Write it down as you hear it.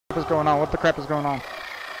What is going on? What the crap is going on?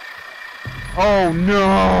 Oh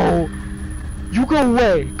no! You go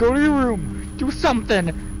away! Go to your room! Do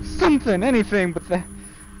something! Something! Anything but that.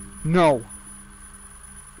 No.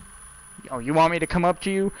 Oh, you want me to come up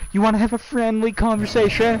to you? You want to have a friendly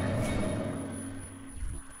conversation?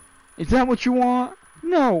 Is that what you want?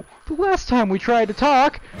 No. The last time we tried to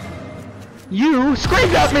talk, you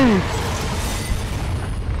screamed at me!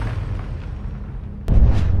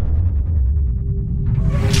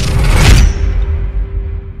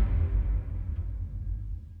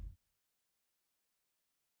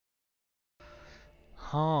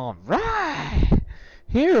 Alright,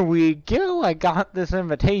 here we go. I got this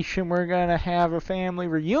invitation. We're gonna have a family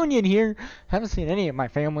reunion here. Haven't seen any of my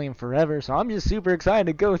family in forever, so I'm just super excited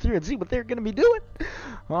to go through and see what they're gonna be doing.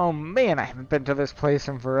 Oh man, I haven't been to this place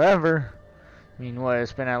in forever. I mean, what,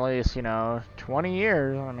 it's been at least, 20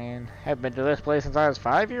 years. I mean, I've been to this place since I was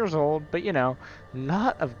 5 years old, but a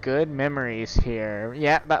lot of good memories here.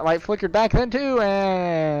 Yeah, that light flickered back then too,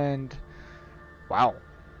 and wow.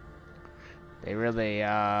 They really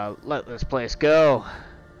let this place go.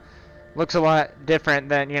 Looks a lot different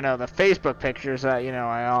than, the Facebook pictures that,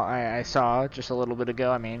 I saw just a little bit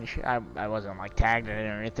ago. I mean, I wasn't, like, tagged in it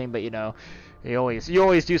or anything, but, you always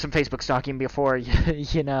do some Facebook stalking before, you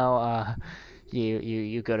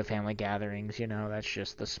go to family gatherings, that's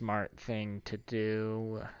just the smart thing to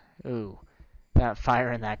do. Ooh, that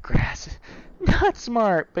fire in that grass. Not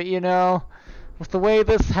smart, but, with the way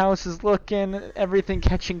this house is looking, everything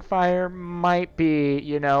catching fire might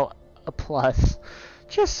be, a plus.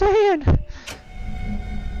 Just saying.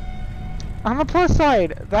 On the plus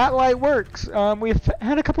side, that light works. We've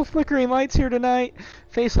had a couple flickering lights here tonight,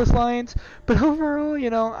 faceless lines, but overall,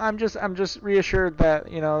 I'm just reassured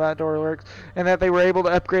that, that door works, and that they were able to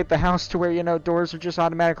upgrade the house to where, doors are just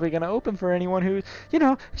automatically going to open for anyone who,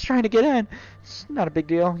 is trying to get in. It's not a big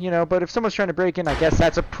deal, but if someone's trying to break in, I guess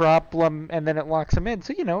that's a problem, and then it locks them in.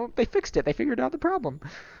 So, they fixed it. They figured out the problem.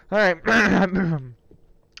 All right.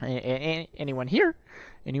 Anyone here?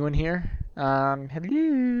 Anyone here?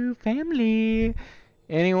 Hello, family.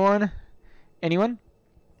 Anyone? Anyone?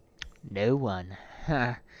 No one.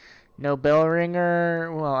 Huh. No bell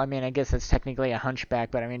ringer. Well, I mean, I guess it's technically a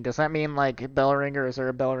hunchback, but I mean, does that mean like bell ringer? Is there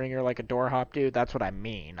a bell ringer like a door hop dude? That's what I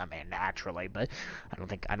mean. I mean, naturally, but I don't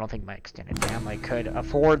think my extended family could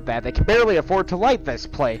afford that. They can barely afford to light this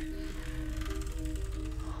place.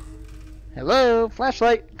 Hello,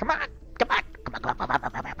 flashlight. Come on, come on, come on, come on, come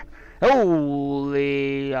on, come on.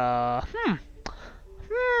 Holy, yeah,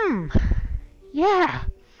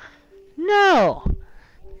 no,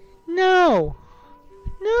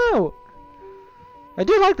 I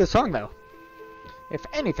do like this song, though. If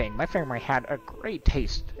anything, my family had a great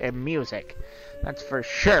taste in music, that's for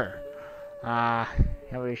sure. That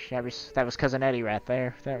was Cousin Eddie right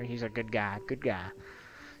there. He's a good guy,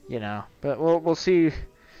 but we'll see.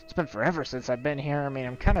 It's been forever since I've been here. I mean,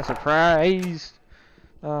 I'm kind of surprised.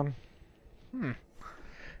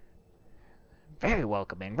 Very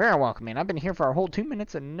welcoming, very welcoming. I've been here for a whole 2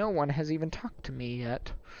 minutes and no one has even talked to me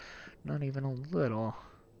yet. Not even a little.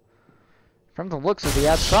 From the looks of the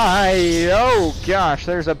outside, oh gosh,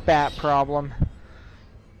 there's a bat problem.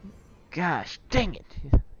 Gosh, dang it.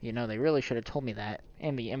 They really should have told me that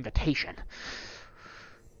in the invitation.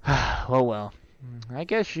 Oh well. I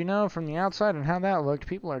guess, from the outside and how that looked,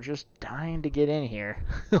 people are just dying to get in here.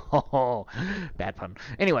 Oh, bad pun.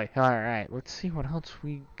 Anyway, alright, let's see what else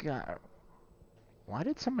we got. Why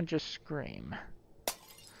did someone just scream?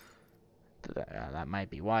 That might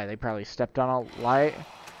be why. They probably stepped on a light.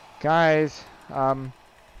 Guys,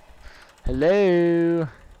 hello?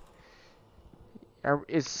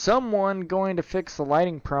 Is someone going to fix the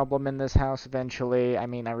lighting problem in this house eventually? I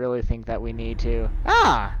mean, I really think that we need to.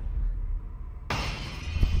 Ah!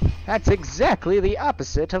 That's exactly the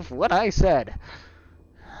opposite of what I said.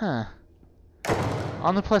 Huh.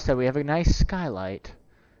 On the plus side, we have a nice skylight.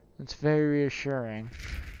 That's very reassuring.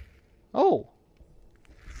 Oh!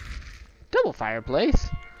 Double fireplace.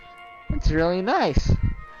 That's really nice.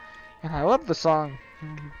 And I love the song.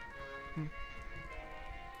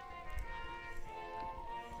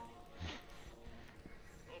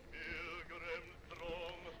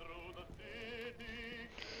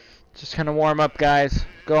 Just gonna warm up, guys.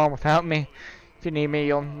 Go on without me. If you need me,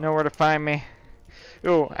 you'll know where to find me.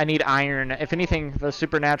 Ooh, I need iron. If anything, the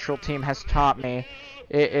Supernatural team has taught me,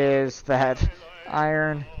 it is that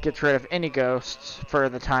iron gets rid of any ghosts for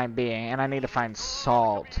the time being, and I need to find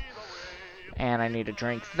salt. And I need to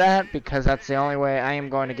drink that, because that's the only way I am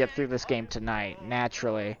going to get through this game tonight,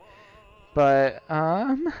 naturally. But,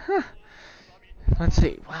 let's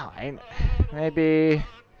see. Wow, maybe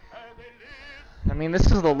I mean,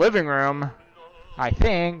 this is the living room, I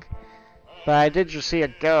think. But I did just see a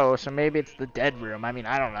ghost, so maybe it's the dead room. I mean,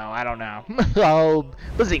 I don't know. Oh,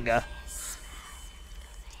 bazinga.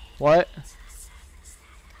 What?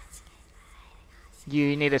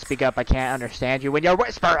 You need to speak up. I can't understand you when you're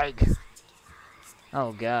whispering.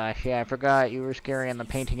 Oh gosh, yeah, I forgot you were scary in the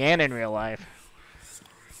painting and in real life.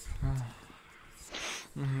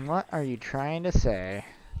 What are you trying to say?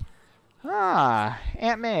 Ah,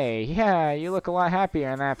 Aunt May. Yeah, you look a lot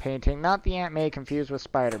happier in that painting. Not the Aunt May confused with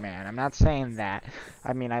Spider-Man. I'm not saying that.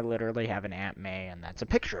 I mean, I literally have an Aunt May, and that's a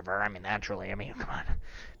picture of her. I mean, naturally. I mean, come on,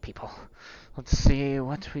 people. Let's see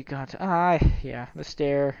what we got. Ah, yeah, the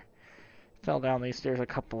stair. Fell down these stairs a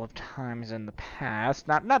couple of times in the past.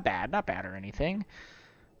 Not bad or anything.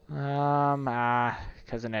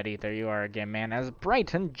 Cousin Eddie, there you are again, man. As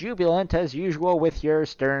bright and jubilant as usual with your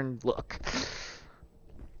stern look.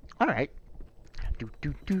 Alright. Do.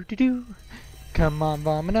 Come on,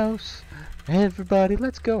 Vominos. Everybody,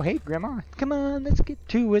 let's go. Hey, Grandma. Come on, let's get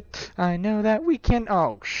to it. I know that we can...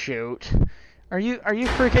 Oh, shoot. Are you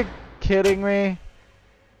freaking kidding me?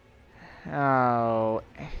 Oh,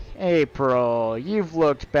 April, you've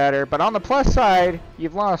looked better, but on the plus side,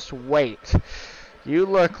 you've lost weight. You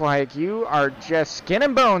look like you are just skin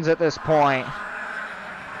and bones at this point.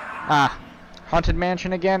 Ah, Haunted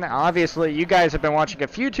Mansion again? Obviously, you guys have been watching a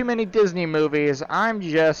few too many Disney movies. I'm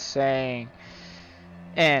just saying.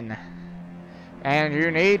 And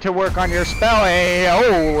you need to work on your spelling.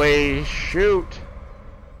 Holy shoot.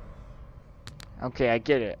 Okay, I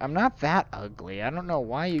get it. I'm not that ugly. I don't know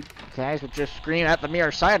why you guys would just scream at the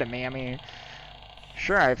mirror side of me. I mean,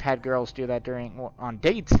 sure, I've had girls do that on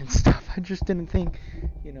dates and stuff. I just didn't think,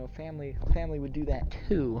 you know, family would do that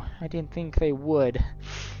too. I didn't think they would.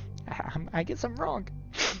 I guess I'm wrong.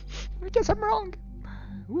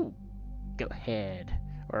 Ooh, go ahead.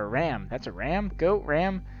 Or a ram. That's a ram? Goat?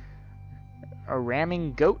 Ram? A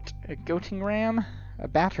ramming goat? A goating ram? A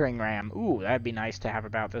battering ram. Ooh, that'd be nice to have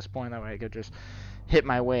about this point. That way I could just hit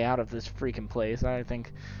my way out of this freaking place. I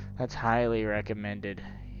think that's highly recommended.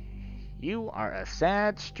 You are a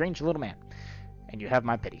sad, strange little man. And you have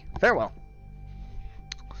my pity. Farewell.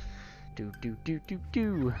 Do.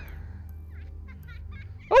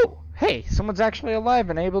 Oh, hey, someone's actually alive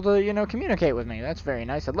and able to, you know, communicate with me. That's very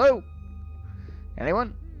nice. Hello?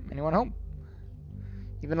 Anyone? Anyone home?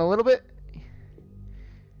 Even a little bit?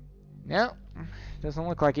 No. Doesn't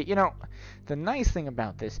look like it. You know, the nice thing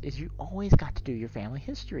about this is you always got to do your family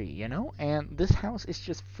history, you know? And this house is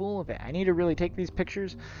just full of it. I need to really take these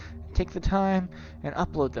pictures, take the time, and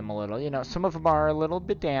upload them a little. You know, some of them are a little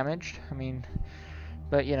bit damaged. I mean,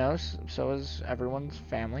 but, you know, so is everyone's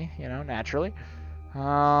family, you know, naturally.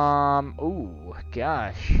 Ooh,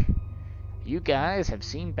 gosh. You guys have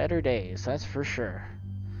seen better days, that's for sure.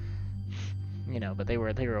 You know, but they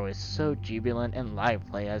were always so jubilant and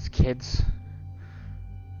lively as kids.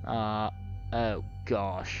 Oh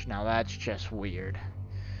gosh, now that's just weird.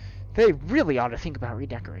 They really ought to think about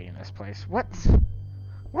redecorating this place. What?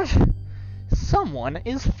 Someone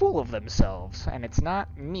is full of themselves, and it's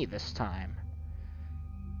not me this time.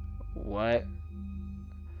 What?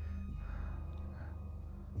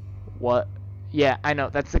 Yeah, I know,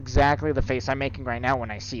 that's exactly the face I'm making right now when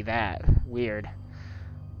I see that. Weird.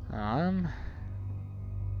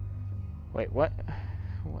 Wait, what?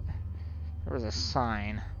 There was a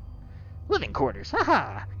sign. Living quarters.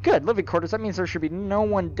 Haha! Good, living quarters. That means there should be no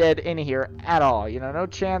one dead in here at all. You know, no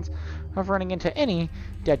chance of running into any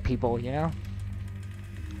dead people, you know?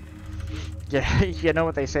 Yeah, you know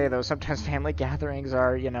what they say, though. Sometimes family gatherings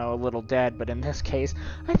are, you know, a little dead. But in this case,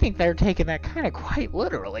 I think they're taking that kind of quite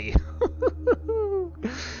literally.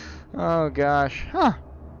 Oh, gosh. Huh.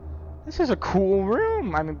 This is a cool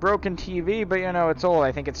room. I mean, broken TV, but, you know, it's old.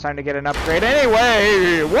 I think it's time to get an upgrade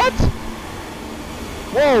anyway. What?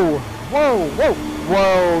 Whoa. No.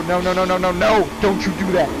 Don't you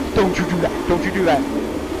do that. Don't you do that.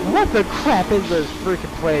 What the crap is this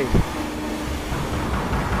freaking place?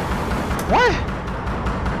 What?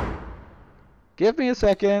 Give me a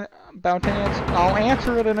second. I'm about to answer. I'll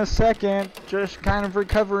answer it in a second. Just kind of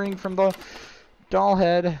recovering from the doll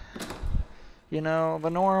head. You know, the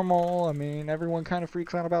normal. I mean, everyone kind of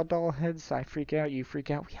freaks out about doll heads. I freak out, you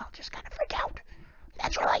freak out. We all just kind of freak out.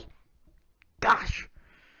 Naturally. Gosh.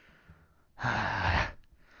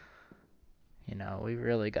 You know, we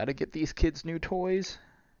really got to get these kids new toys.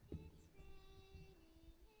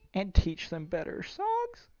 And teach them better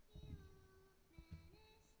songs.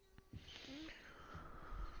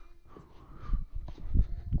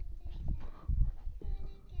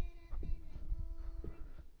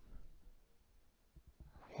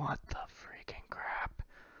 What the freaking crap?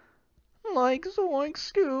 like Zoink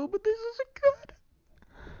Scoob, but this isn't good.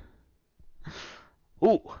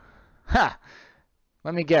 Ooh. Ha!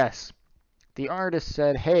 Let me guess. The artist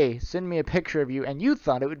said, hey, send me a picture of you, and you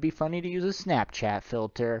thought it would be funny to use a Snapchat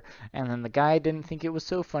filter. And then the guy didn't think it was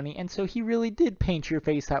so funny, and so he really did paint your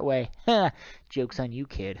face that way. Ha! Joke's on you,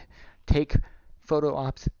 kid. Take photo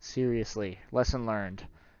ops seriously. Lesson learned.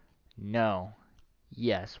 No.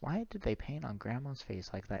 Yes. Why did they paint on Grandma's face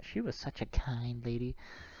like that? She was such a kind lady.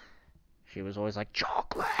 She was always like,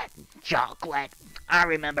 chocolate! Chocolate! I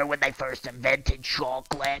remember when they first invented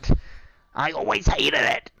chocolate. I always hated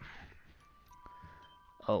it.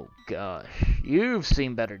 Oh gosh, you've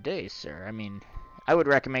seen better days, sir. I mean, I would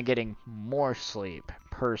recommend getting more sleep,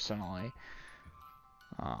 personally.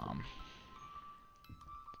 And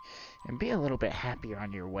be a little bit happier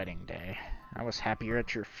on your wedding day. I was happier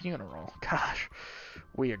at your funeral. Gosh,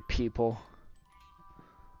 weird people.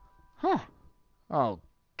 Huh. Oh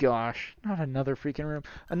gosh, not another freaking room.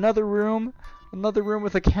 Another room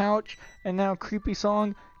with a couch, and now creepy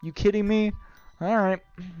song. You kidding me? Alright,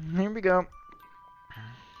 here we go.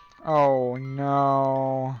 Oh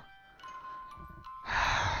no.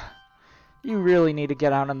 You really need to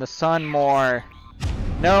get out in the sun more.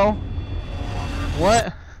 No?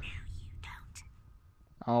 What?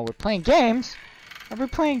 Oh, we're playing games? Are we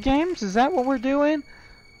playing games? Is that what we're doing?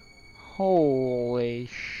 Holy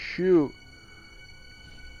shoot.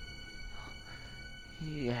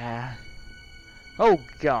 Yeah. Oh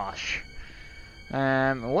gosh.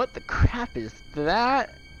 What the crap is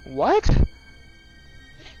that? What?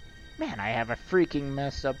 Man, I have a freaking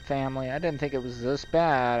messed up family. I didn't think it was this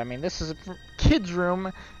bad. I mean, this is a kid's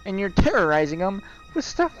room, and you're terrorizing them with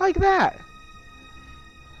stuff like that.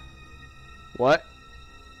 What?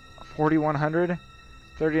 4100?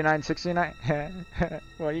 3969?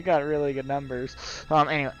 Well, you got really good numbers.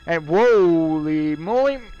 Anyway. And holy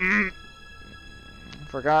moly.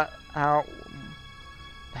 Forgot how...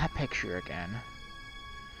 That picture again.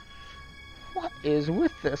 What is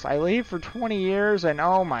with this? I leave for 20 years and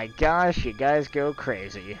oh my gosh, you guys go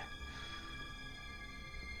crazy.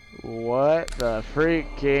 What the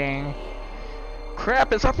freaking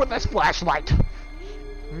crap is up with this flashlight?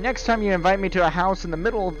 Next time you invite me to a house in the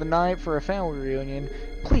middle of the night for a family reunion,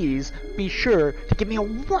 please be sure to give me a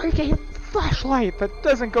working flashlight that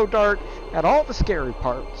doesn't go dark at all the scary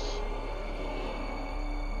parts.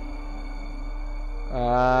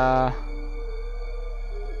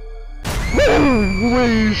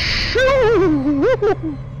 Holy shoot!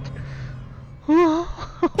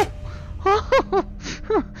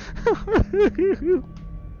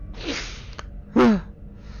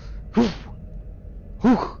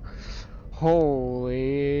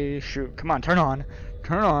 Holy shoot. Come on, turn on.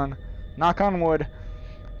 Turn on. Knock on wood.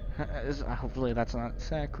 Hopefully that's not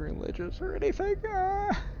sacrilegious or anything.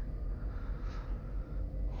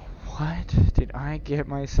 What did I get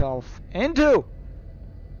myself into?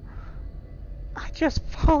 I just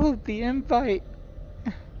followed the invite.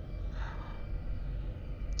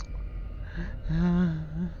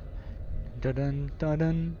 Dun dun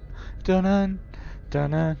dun dun dun.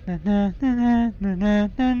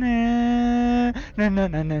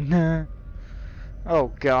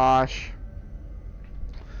 Oh gosh.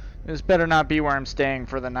 This better not be where I'm staying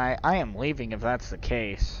for the night. I am leaving if that's the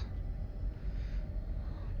case.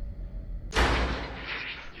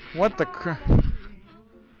 What the cr...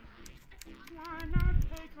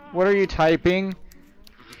 What are you typing?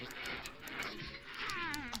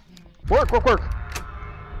 Work, work, work!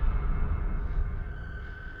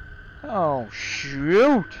 Oh,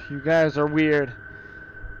 shoot! You guys are weird.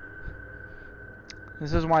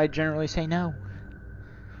 This is why I generally say no.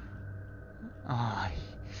 Oh,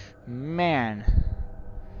 man.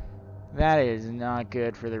 That is not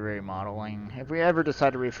good for the remodeling. If we ever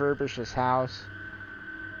decide to refurbish this house...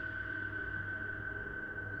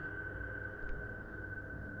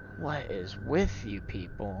 What is with you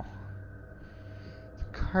people? The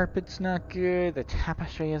carpet's not good, the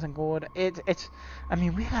tapestry isn't good. I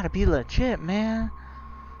mean, we gotta be legit, man.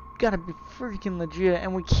 We gotta be freaking legit,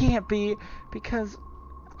 and we can't be because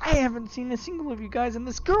I haven't seen a single of you guys, and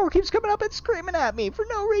this girl keeps coming up and screaming at me for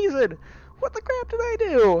no reason. What the crap did I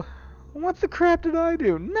do? What the crap did I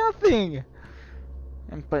do? Nothing!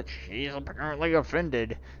 But she's apparently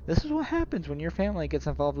offended. This is what happens when your family gets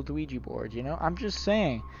involved with Ouija boards, you know? I'm just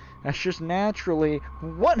saying. That's just naturally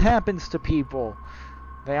what happens to people.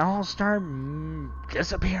 They all start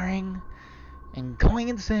disappearing and going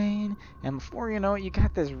insane. And before you know it, you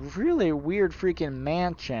got this really weird freaking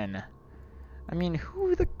mansion. I mean,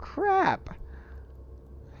 who the crap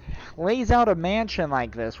lays out a mansion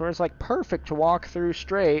like this where it's like perfect to walk through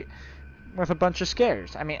straight with a bunch of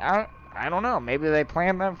scares? I mean, I don't know. Maybe they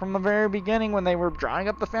planned that from the very beginning when they were drawing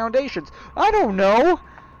up the foundations. I don't know.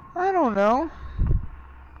 I don't know.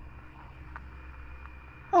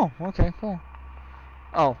 Oh, okay, cool.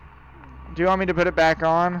 Oh, do you want me to put it back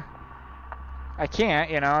on? I can't,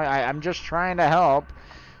 you know. I'm just trying to help.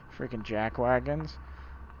 Freaking jackwagons.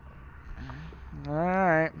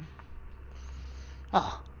 Alright.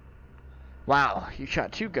 Oh. Wow, you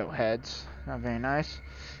shot 2 goat heads. Not very nice.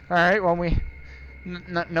 Alright, well,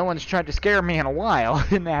 no one's tried to scare me in a while,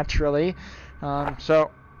 naturally.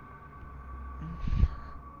 So...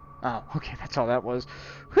 Oh, okay, that's all that was.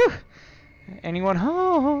 Whew! Anyone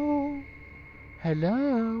home?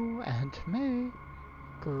 Hello, Aunt May.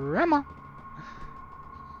 Grandma.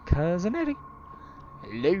 Cousin Eddie.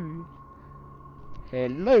 Hello.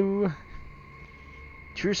 Hello.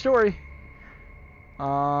 True story. Ooh,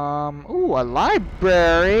 a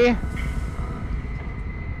library.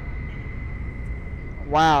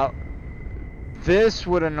 Wow. This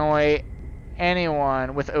would annoy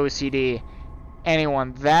anyone with OCD.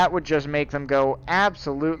 Anyone. That would just make them go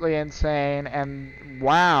absolutely insane. And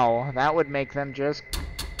wow, that would make them just...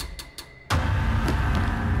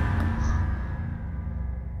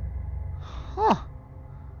 Huh.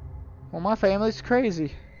 Well, my family's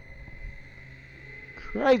crazy.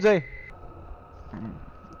 Crazy.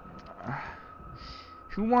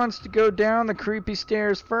 Who wants to go down the creepy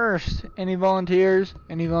stairs first? Any volunteers?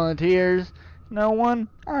 Any volunteers? No one?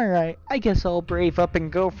 Alright, I guess I'll brave up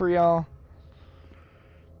and go for y'all.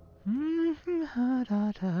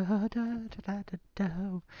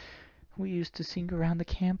 We used to sing around the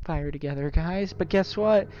campfire together, guys, but guess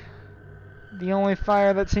what? The only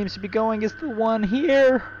fire that seems to be going is the one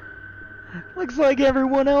here. Looks like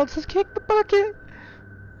everyone else has kicked the bucket.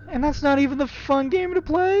 And that's not even the fun game to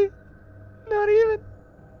play. Not even.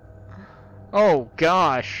 Oh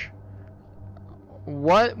gosh.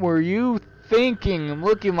 What were you thinking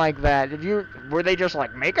looking like that? Were they just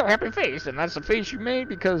like, make a happy face and that's the face you made?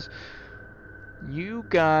 Because you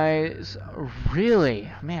guys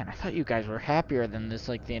really, man, I thought you guys were happier than this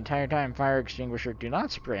like the entire time. Fire extinguisher, do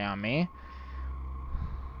not spray on me.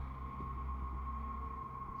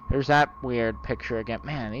 There's that weird picture again.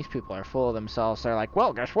 Man, these people are full of themselves. They're like,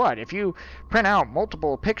 well, guess what? If you print out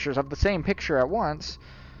multiple pictures of the same picture at once,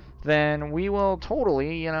 then we will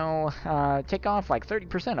totally, you know, take off like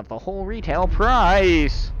 30% of the whole retail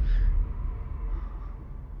price.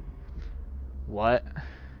 What?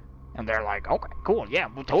 And they're like, okay, cool, yeah,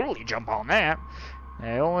 we'll totally jump on that.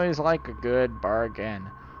 They always like a good bargain.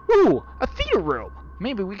 Ooh, a theater room.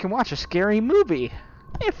 Maybe we can watch a scary movie,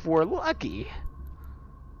 if we're lucky.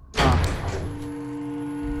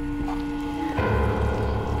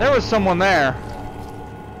 There was someone there.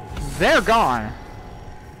 They're gone.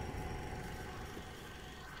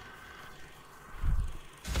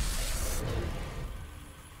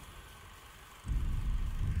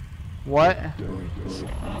 What?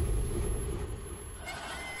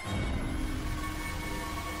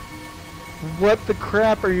 What the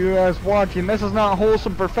crap are you guys watching? This is not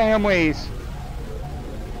wholesome for families.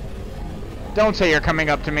 Don't say you're coming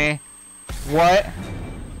up to me. What?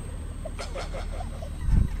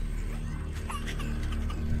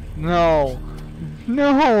 No.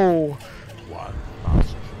 No!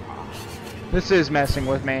 This is messing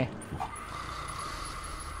with me.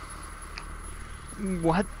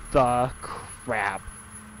 What the crap?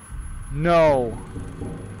 No.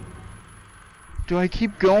 Do I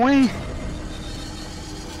keep going?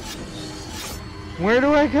 Where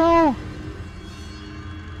do I go?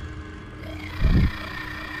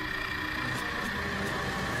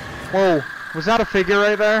 Whoa, was that a figure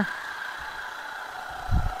right there?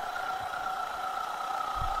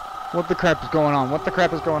 What the crap is going on? What the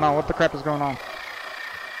crap is going on? What the crap is going on?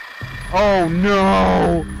 Oh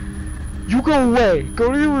no! You go away!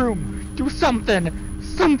 Go to your room! Do something!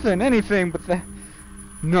 Something! Anything but that.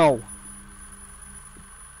 No.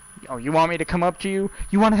 Oh, you want me to come up to you?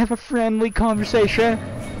 You want to have a friendly conversation?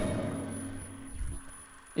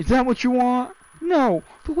 Is that what you want? No.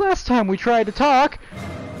 The last time we tried to talk,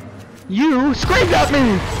 you screamed at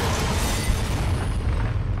me!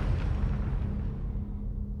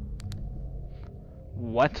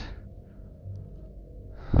 What?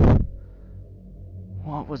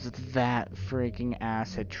 What was that freaking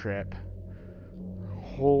acid trip?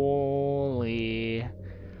 Holy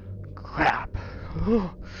crap.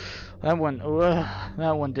 That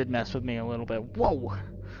one did mess with me a little bit. Whoa!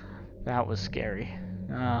 That was scary.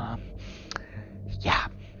 Yeah.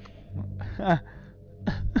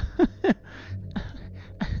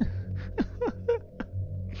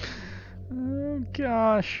 Oh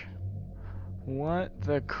gosh. What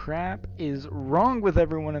the crap is wrong with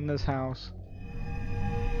everyone in this house?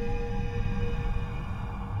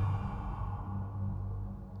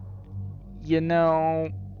 You know,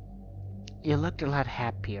 you looked a lot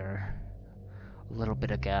happier a little bit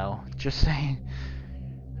ago. Just saying.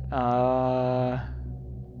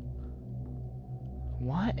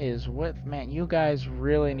 What is with, man, you guys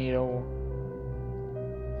really need to...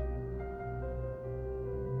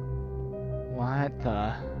 What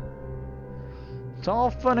the... It's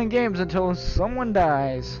all fun and games until someone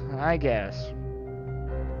dies, I guess.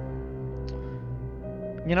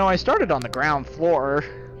 You know, I started on the ground floor.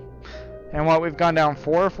 And what, we've gone down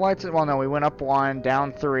 4 flights? Well, no, we went up 1,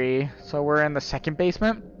 down 3. So we're in the second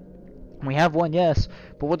basement? We have one, yes.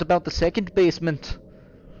 But what about the second basement?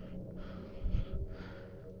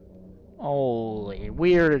 Holy,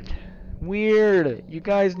 weird. Weird. You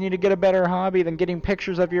guys need to get a better hobby than getting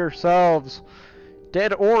pictures of yourselves.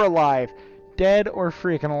 Dead or alive. Dead or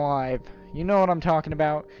freaking alive. You know what I'm talking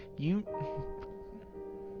about.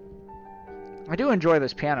 I do enjoy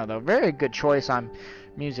this piano, though. Very good choice on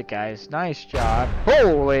music, guys. Nice job.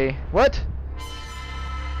 Holy, what?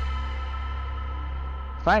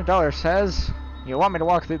 $5 says you want me to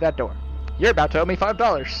walk through that door. You're about to owe me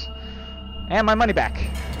 $5 and my money back.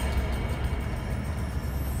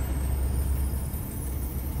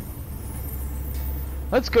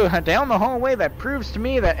 Let's go down the hallway that proves to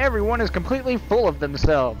me that everyone is completely full of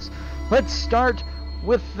themselves. Let's start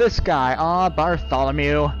with this guy. Ah,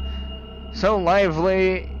 Bartholomew. So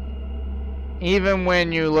lively, even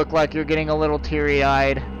when you look like you're getting a little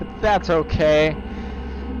teary-eyed, but that's okay.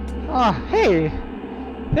 Ah, hey,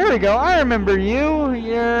 there we go. I remember you.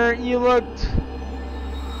 You looked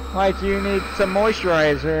like you need some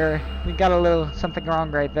moisturizer. You got a little something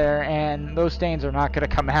wrong right there, and those stains are not gonna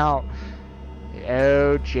come out.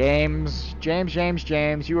 Oh, James,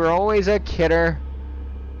 you were always a kidder,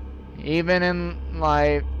 even in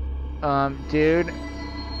life, dude.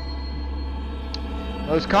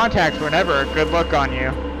 Those contacts were never a good look on you.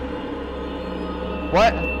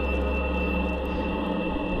 What?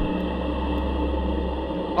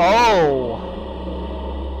 Oh!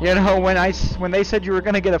 You know, when they said you were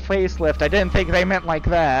gonna get a facelift, I didn't think they meant like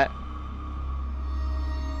that.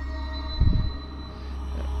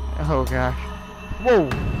 Oh gosh. Whoa!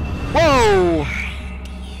 Whoa!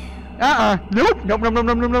 Nope! Nope!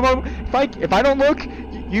 If I don't look,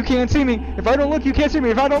 you can't see me. If I don't look, you can't see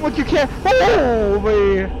me. If I don't look, you can't.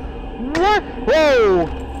 Holy! What? Whoa!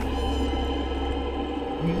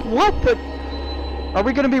 What the? Are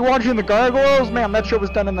we gonna be watching the Gargoyles? Man, that show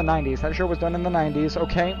was done in the 90s.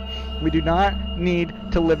 Okay? We do not need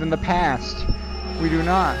to live in the past. We do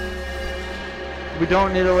not. We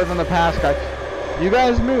don't need to live in the past, guys. You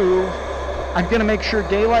guys move. I'm gonna make sure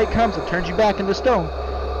daylight comes and turns you back into stone.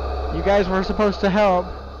 You guys were supposed to help.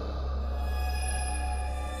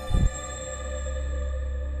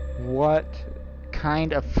 What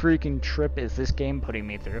kind of freaking trip is this game putting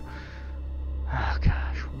me through? Oh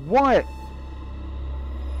gosh, what?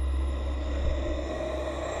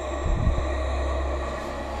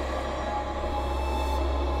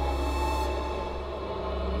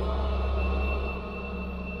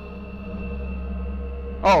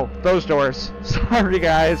 Oh, those doors. Sorry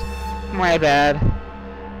guys, my bad.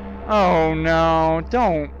 Oh no,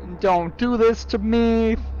 don't do this to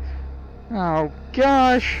me. Oh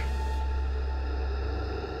gosh.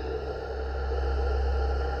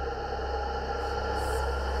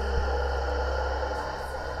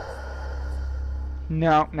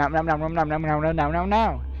 No.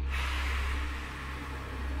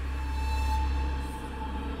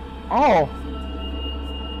 Oh.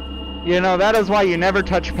 You know, that is why you never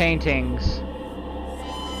touch paintings.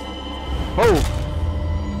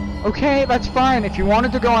 Oh. Okay, that's fine. If you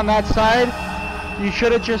wanted to go on that side, you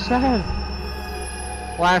should have just said.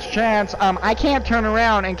 Last chance. I can't turn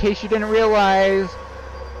around in case you didn't realize.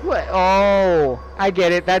 What? Oh, I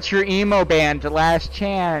get it. That's your emo band, Last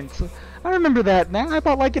Chance. I remember that. Now I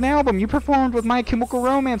bought like an album. You performed with My Chemical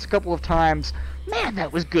Romance a couple of times. Man,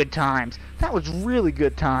 that was good times. That was really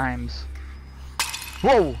good times.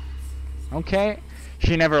 Whoa. Okay.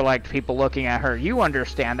 She never liked people looking at her. You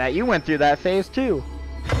understand that. You went through that phase too.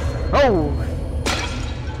 Oh.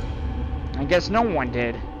 I guess no one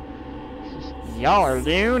did. Y'all are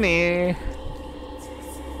loony.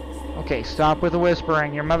 Okay, stop with the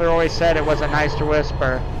whispering. Your mother always said it wasn't nice to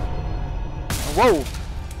whisper. Whoa.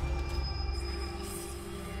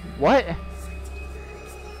 What?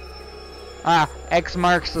 Ah, X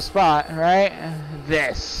marks the spot, right?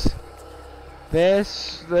 This.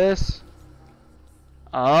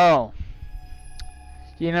 Oh.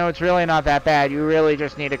 You know, it's really not that bad. You really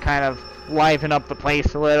just need to kind of liven up the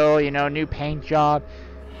place a little, you know, new paint job.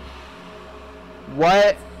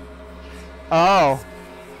 What? Oh.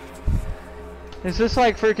 Is this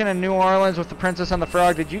like freaking in New Orleans with the Princess and the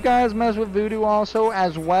Frog? Did you guys mess with voodoo also,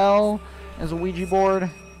 as well as a Ouija board?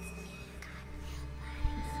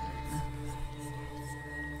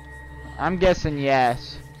 I'm guessing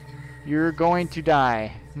yes. You're going to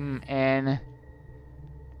die.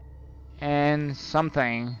 And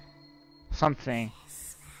something. Something.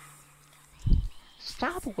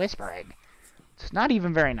 Stop whispering. It's not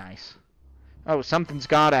even very nice. Oh, something's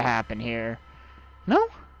gotta happen here. No?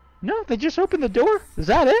 No, they just opened the door? Is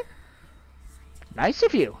that it? Nice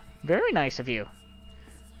of you. Very nice of you.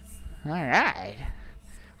 Alright.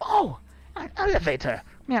 Oh! An elevator!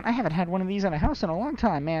 Man, I haven't had one of these in a house in a long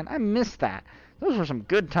time, man. I miss that. Those were some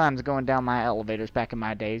good times going down my elevators back in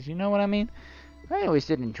my days. You know what I mean? I always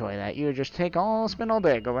did enjoy that. You would just spend all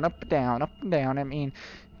day going up and down, up and down. I mean,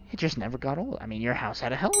 it just never got old. I mean, your house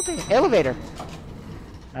had a elevator.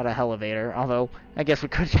 Not a elevator, although I guess we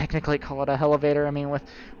could technically call it a elevator. I mean, with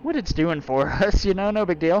what it's doing for us, you know, no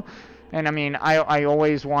big deal. And I mean, I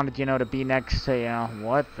always wanted, you know, to be next to, you know,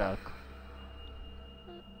 what the...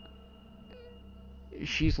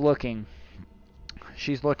 She's looking.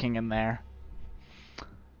 She's looking in there.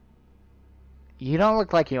 You don't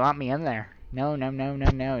look like you want me in there. No, no, no, no,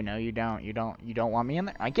 no, no, you don't. You don't want me in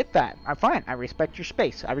there. I get that. I'm fine. I respect your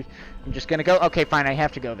space. I'm just gonna go. Okay, fine. I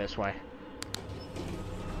have to go this way.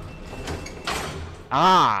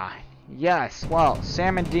 Ah, yes. Well,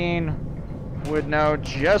 Sam and Dean would know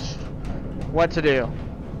just what to do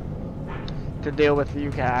to deal with you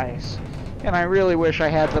guys. And I really wish I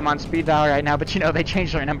had them on speed dial right now, but you know, they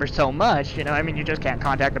changed their number so much, you know, I mean, you just can't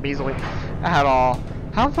contact them easily at all.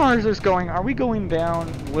 How far is this going? Are we going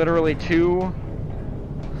down literally to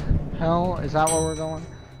hell? Is that where we're going?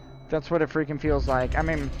 That's what it freaking feels like. I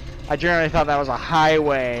mean, I generally thought that was a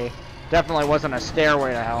highway. Definitely wasn't a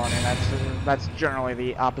stairway to hell. I mean, that's generally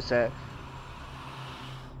the opposite.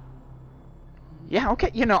 Yeah,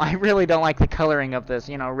 okay, you know, I really don't like the coloring of this.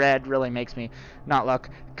 You know, red really makes me not look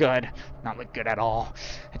good. Not look good at all.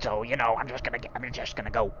 So, you know, I'm just gonna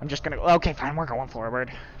go. Okay, fine, we're going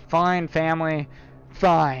forward. Fine, family.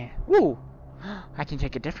 Fine. Ooh, I can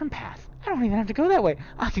take a different path. I don't even have to go that way.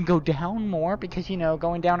 I can go down more because, you know,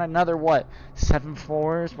 going down another, what, 7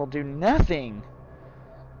 floors will do nothing.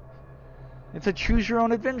 It's a choose your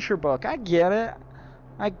own adventure book. I get it.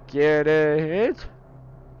 I get it.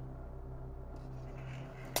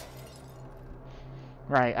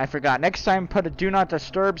 Right, I forgot. Next time, put a do not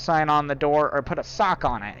disturb sign on the door or put a sock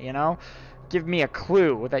on it, you know? Give me a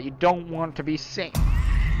clue that you don't want to be seen.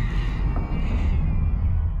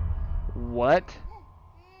 What?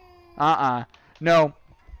 No.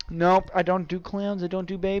 Nope, I don't do clowns, I don't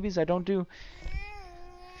do babies, I don't do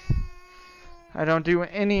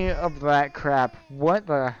any of that crap. What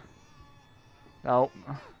the... Oh.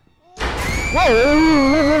 Whoa!